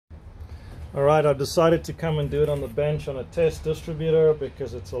Alright, I've decided to come and do it on the bench on a test distributor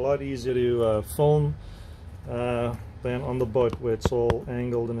because it's a lot easier to film than on the boat where it's all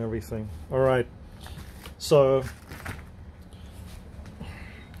angled and everything. Alright, so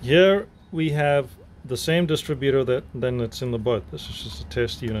here we have the same distributor that's in the boat. This is just a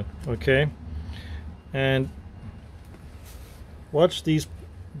test unit, okay? And watch these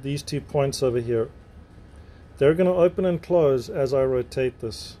 2 points over here. They're going to open and close as I rotate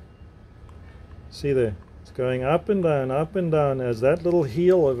this. See there, it's going up and down as that little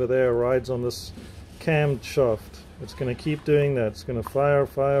heel over there rides on this cammed shaft. It's going to keep doing that. It's going to fire,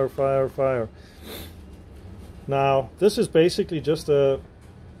 fire, fire, fire. Now, this is basically just a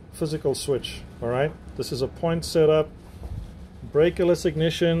physical switch, alright? This is a point setup. Breakerless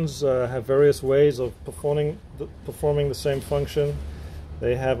ignitions have various ways of performing the same function.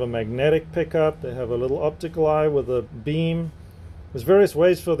 They have a magnetic pickup. They have a little optical eye with a beam. There's various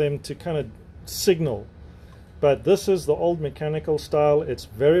ways for them to kind of signal, but this is the old mechanical style. It's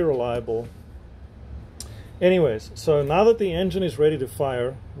very reliable. Anyways, so now that the engine is ready to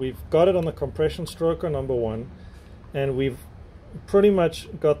fire, we've got it on the compression stroker number 1, and we've pretty much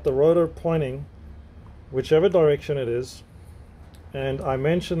got the rotor pointing whichever direction it is. And I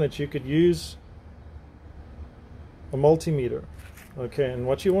mentioned that you could use a multimeter, okay? And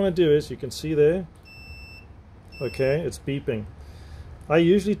what you want to do is, you can see there, okay, it's beeping. I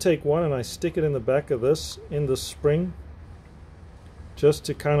usually take one and I stick it in the back of this, in the spring, just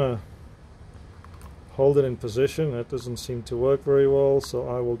to kind of hold it in position. That doesn't seem to work very well, so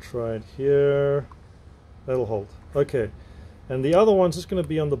I will try it here. That'll hold. Okay, and the other one's just going to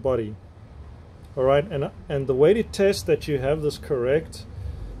be on the body. Alright, and the way to test that you have this correct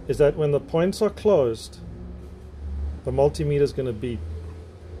is that when the points are closed, the multimeter is going to beep.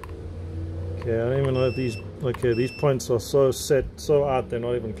 Okay, I don't even know if these... Okay, these points are so set, so out, they're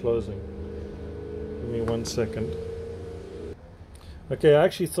not even closing. Give me 1 second. Okay, I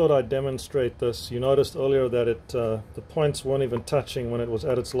actually thought I'd demonstrate this. You noticed earlier that the points weren't even touching when it was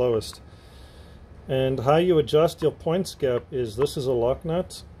at its lowest. And how you adjust your points gap is, this is a lock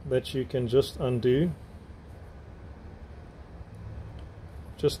nut that you can just undo.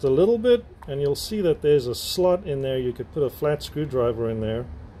 Just a little bit, and you'll see that there's a slot in there. You could put a flat screwdriver in there,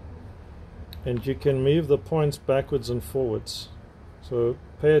 and you can move the points backwards and forwards. So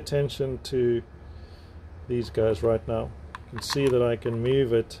pay attention to these guys right now. You can see that I can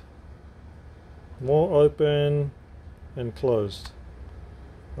move it more open and closed.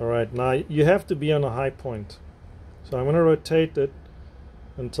 Alright, now you have to be on a high point. So I'm going to rotate it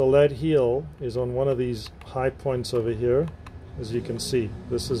until that heel is on one of these high points over here. As you can see,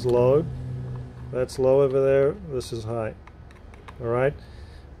 this is low, that's low over there, this is high. Alright,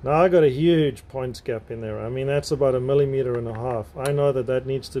 now I got a huge points gap in there. I mean, that's about 1.5 millimeters. I know that that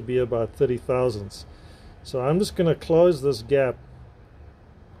needs to be about 30 thousandths. So I'm just going to close this gap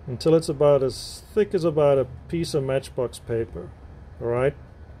until it's about as thick as about a piece of matchbox paper. Alright,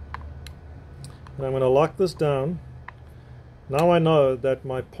 and I'm going to lock this down. Now I know that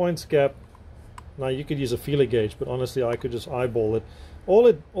my points gap, now you could use a feeler gauge, but honestly I could just eyeball it. All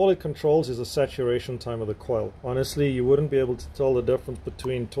it controls is the saturation time of the coil. Honestly, you wouldn't be able to tell the difference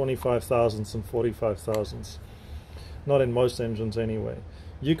between 25 thousandths and 45 thousandths. Not in most engines anyway.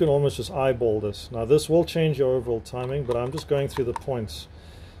 You can almost just eyeball this. Now this will change your overall timing, but I'm just going through the points.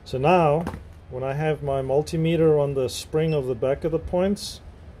 So now, when I have my multimeter on the spring of the back of the points,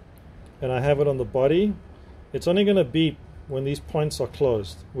 and I have it on the body, it's only going to beep when these points are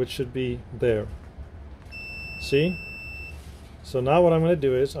closed, which should be there. See? So now what I'm going to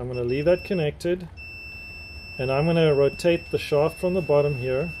do is, I'm going to leave that connected, and I'm going to rotate the shaft from the bottom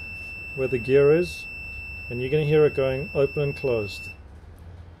here, where the gear is, and you're going to hear it going open and closed.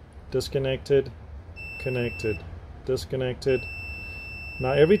 Disconnected, connected, disconnected.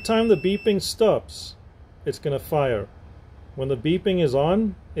 Now every time the beeping stops, it's going to fire. When the beeping is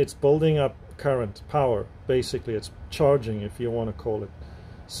on, it's building up current, power, basically. It's charging, if you want to call it.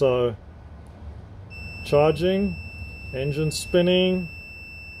 So, charging, engine spinning,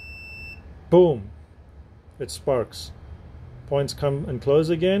 boom, it sparks. Points come and close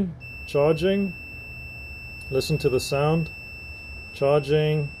again, charging, listen to the sound,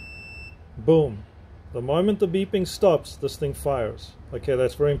 charging, boom. The moment the beeping stops, this thing fires. Okay,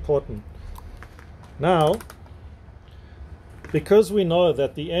 that's very important. Now, because we know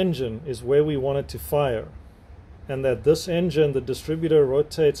that the engine is where we want it to fire, and that this engine, the distributor,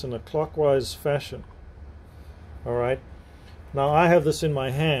 rotates in a clockwise fashion. Alright, now I have this in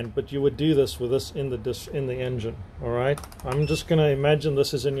my hand, but you would do this with this in the engine. Alright, I'm just going to imagine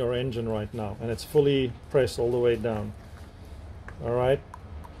this is in your engine right now, and it's fully pressed all the way down. Alright,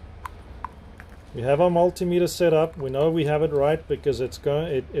 We have our multimeter set up. We know we have it right because it's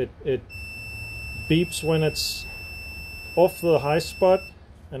going. It beeps when it's off the high spot,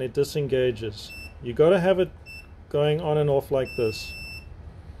 and it disengages. You got to have it going on and off like this.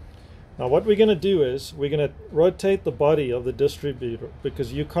 Now what we're going to do is we're going to rotate the body of the distributor,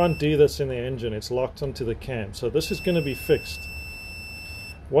 because you can't do this in the engine. It's locked onto the cam. So this is going to be fixed.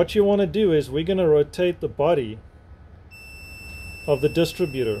 What you want to do is we're going to rotate the body of the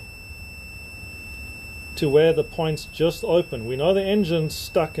distributor to where the points just open. We know the engine's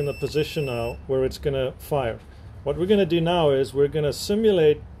stuck in the position now where it's going to fire. What we're going to do now is we're going to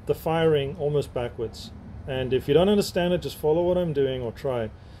simulate the firing almost backwards. And if you don't understand it, just follow what I'm doing or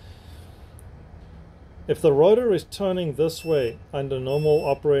try. If the rotor is turning this way under normal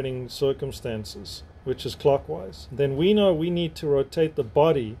operating circumstances, which is clockwise, then we know we need to rotate the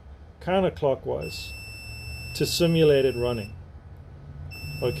body counterclockwise to simulate it running.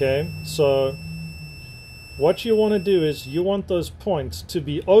 Okay, so what you want to do is you want those points to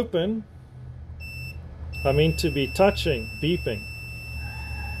be open, to be touching, beeping,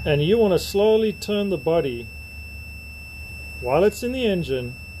 and you want to slowly turn the body while it's in the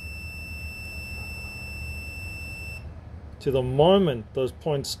engine to the moment those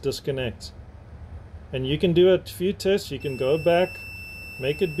points disconnect. And you can do a few tests. You can go back,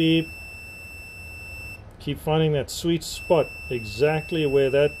 make it beep, keep finding that sweet spot exactly where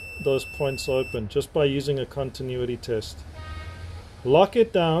those points open just by using a continuity test. Lock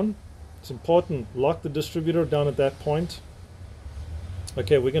it down. It's important. Lock the distributor down at that point.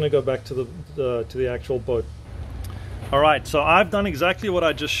 Okay, we're going to go back to the actual boat. All right, so I've done exactly what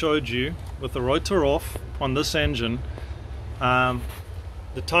I just showed you with the rotor off on this engine.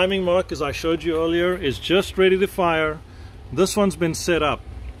 The timing mark, as I showed you earlier, is just ready to fire. This one's been set up.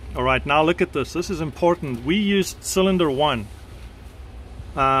 All right, now look at this. This is important. We used cylinder 1,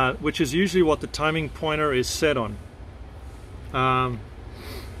 which is usually what the timing pointer is set on.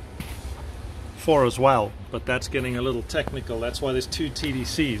 4 as well, but that's getting a little technical. That's why there's 2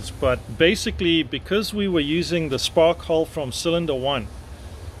 TDCs. But basically, because we were using the spark hole from cylinder 1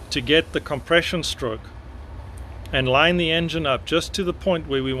 to get the compression stroke and line the engine up just to the point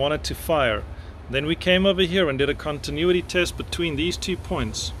where we wanted to fire, then we came over here and did a continuity test between these 2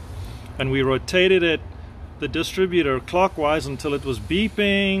 points, and we rotated it, the distributor, clockwise until it was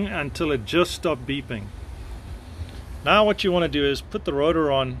beeping, until it just stopped beeping. Now what you want to do is put the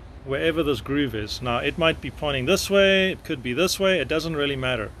rotor on wherever this groove is. Now it might be pointing this way, it could be this way, it doesn't really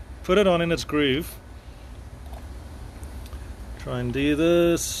matter. Put it on in its groove. Try and do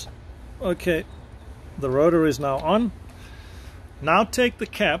this. Okay, the rotor is now on. Now take the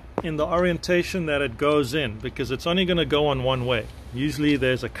cap in the orientation that it goes in, because it's only going to go on one way. Usually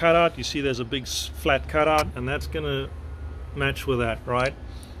there's a cutout. You see there's a big flat cutout, and that's going to match with that, right?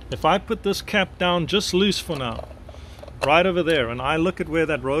 If I put this cap down just loose for now, right over there, and I look at where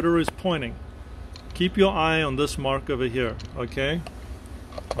that rotor is pointing, keep your eye on this mark over here, okay?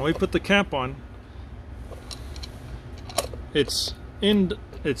 When we put the cap on, it's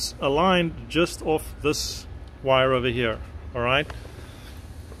aligned just off this wire over here, all right?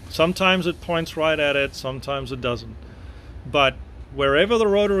 Sometimes it points right at it, sometimes it doesn't. But wherever the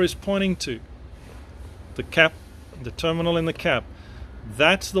rotor is pointing to, the cap, the terminal in the cap,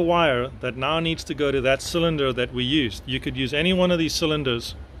 that's the wire that now needs to go to that cylinder that we used. You could use any one of these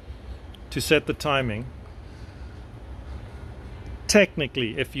cylinders to set the timing,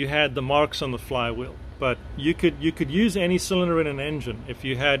 technically, if you had the marks on the flywheel. But you could use any cylinder in an engine if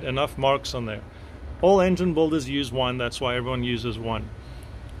you had enough marks on there. All engine builders use 1, that's why everyone uses 1.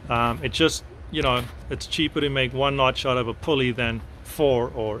 It just, it's cheaper to make 1 notch out of a pulley than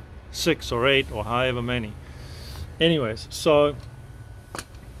 4 or 6 or 8 or however many. Anyways, so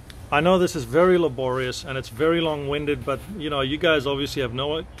I know this is very laborious and it's very long-winded, but you guys obviously have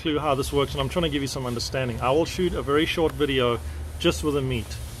no clue how this works, and I'm trying to give you some understanding. I will shoot a very short video just with the meat.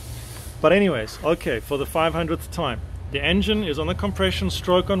 But anyways, okay, for the 500th time, the engine is on the compression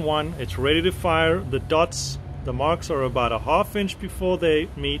stroke on 1. It's ready to fire. The dots, the marks are about a ½ inch before they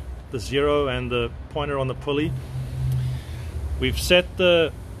meet the 0 and the pointer on the pulley. We've set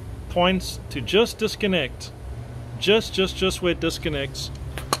the points to just disconnect, just where it disconnects.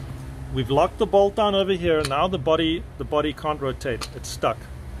 We've locked the bolt down over here. Now the body can't rotate. It's stuck.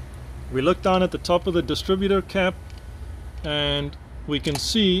 We look down at the top of the distributor cap, and we can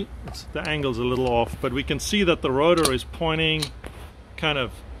see, the angle's a little off, but we can see that the rotor is pointing kind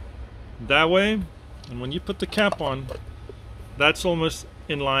of that way. And when you put the cap on, that's almost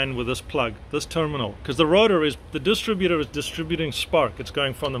in line with this plug, this terminal, because the distributor is distributing spark. It's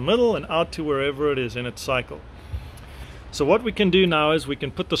going from the middle and out to wherever it is in its cycle. So what we can do now is we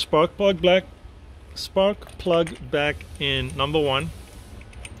can put the spark plug back spark plug back in number 1.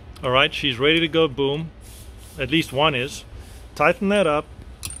 Alright, she's ready to go, boom. At least one is. Tighten that up.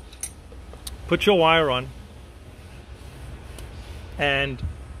 Put your wire on. And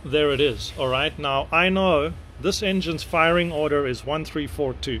there it is. Alright, now I know this engine's firing order is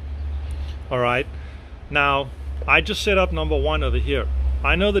 1342. Alright, now I just set up number 1 over here.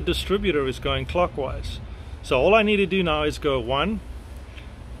 I know the distributor is going clockwise. So all I need to do now is go 1,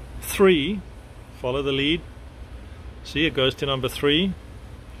 3, follow the lead. See, it goes to number 3.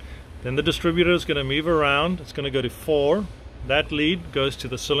 Then the distributor is going to move around. It's going to go to 4. That lead goes to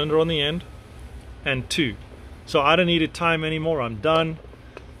the cylinder on the end. And 2. So I don't need to time anymore. I'm done.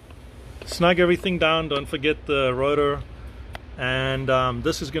 Snug everything down. Don't forget the rotor. And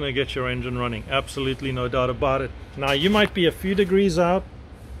this is going to get your engine running. Absolutely no doubt about it. Now you might be a few degrees out,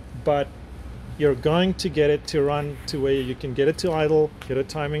 but you're going to get it to run to where you can get it to idle, get a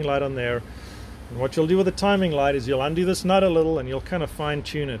timing light on there. And what you'll do with the timing light is you'll undo this nut a little and you'll kind of fine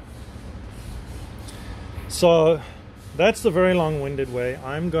tune it. So that's the very long-winded way.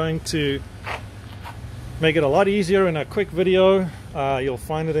 I'm going to make it a lot easier in a quick video. You'll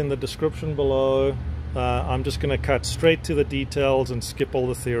find it in the description below. I'm just going to cut straight to the details and skip all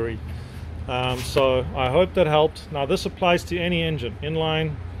the theory. So I hope that helped. Now this applies to any engine,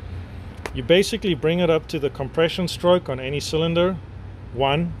 inline. You basically bring it up to the compression stroke on any cylinder,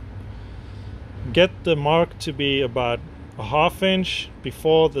 1. Get the mark to be about a 1/2 inch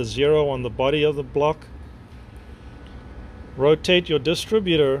before the 0 on the body of the block. Rotate your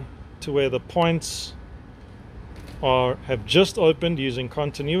distributor to where the points have just opened using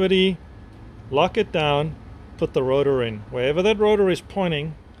continuity. Lock it down, put the rotor in. Wherever that rotor is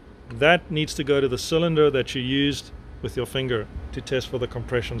pointing, that needs to go to the cylinder that you used with your finger to test for the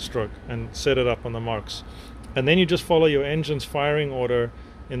compression stroke, and set it up on the marks. And then you just follow your engine's firing order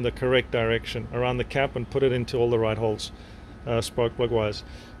in the correct direction around the cap and put it into all the right holes, spark plug wise,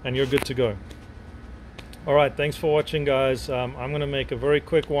 and you're good to go. Alright, thanks for watching, guys. I'm going to make a very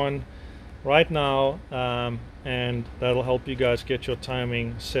quick one right now, and that'll help you guys get your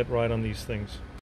timing set right on these things.